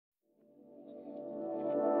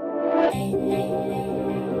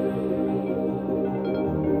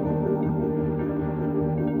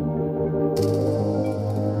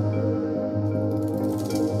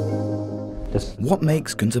What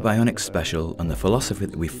makes Günther Bionics special and the philosophy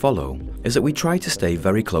that we follow is that we try to stay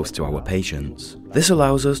very close to our patients. This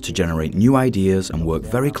allows us to generate new ideas and work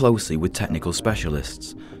very closely with technical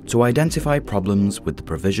specialists to identify problems with the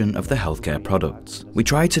provision of the healthcare products. We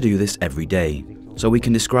try to do this every day, so we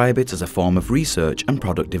can describe it as a form of research and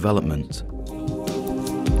product development.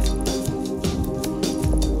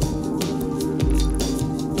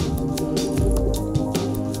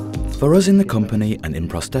 For us in the company and in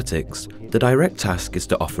prosthetics, the direct task is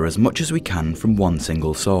to offer as much as we can from one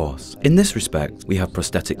single source. In this respect, we have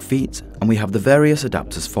prosthetic feet and we have the various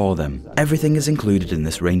adapters for them. Everything is included in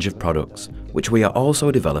this range of products, which we are also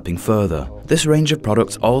developing further. This range of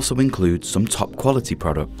products also includes some top quality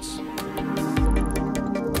products.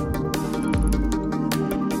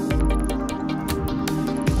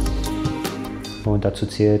 Und dazu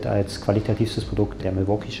zählt als qualitätivstes Produkt der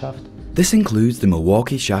Milwaukee-Shaft. This includes the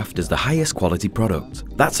Milwaukee shaft as the highest quality product.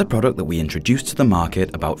 That's a product that we introduced to the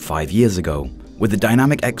market about 5 years ago. With the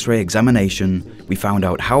dynamic X-ray examination, we found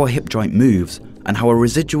out how a hip joint moves and how a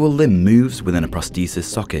residual limb moves within a prosthesis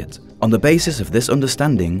socket. On the basis of this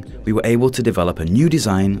understanding, we were able to develop a new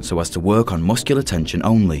design so as to work on muscular tension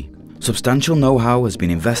only. Substantial know-how has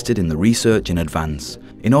been invested in the research in advance,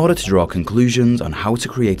 in order to draw conclusions on how to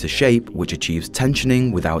create a shape which achieves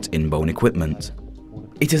tensioning without in-bone equipment.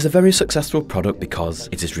 It is a very successful product because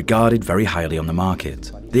it is regarded very highly on the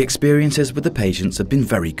market. The experiences with the patients have been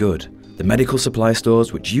very good. The medical supply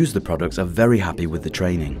stores which use the products are very happy with the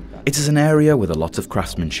training. It is an area with a lot of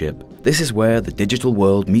craftsmanship. This is where the digital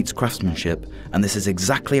world meets craftsmanship, and this is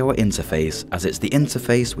exactly our interface, as it's the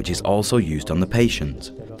interface which is also used on the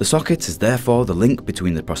patient. The socket is therefore the link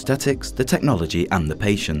between the prosthetics, the technology and the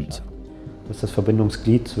patient. Das ist das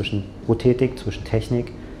Verbindungsglied zwischen Prothetik, zwischen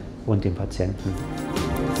Technik und dem Patienten.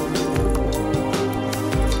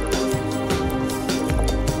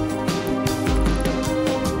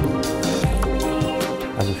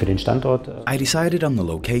 I decided on the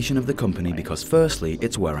location of the company because firstly,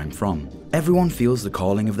 it's where I'm from. Everyone feels the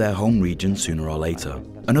calling of their home region sooner or later.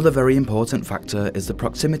 Another very important factor is the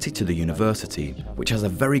proximity to the university, which has a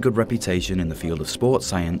very good reputation in the field of sports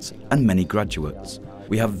science and many graduates.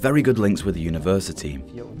 We have very good links with the university.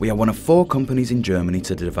 We are one of 4 companies in Germany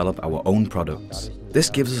to develop our own products. This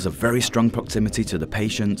gives us a very strong proximity to the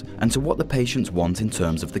patient and to what the patients want in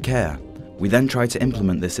terms of the care. We then try to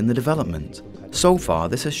implement this in the development. So far,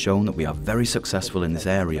 this has shown that we are very successful in this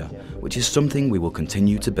area, which is something we will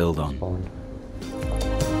continue to build on.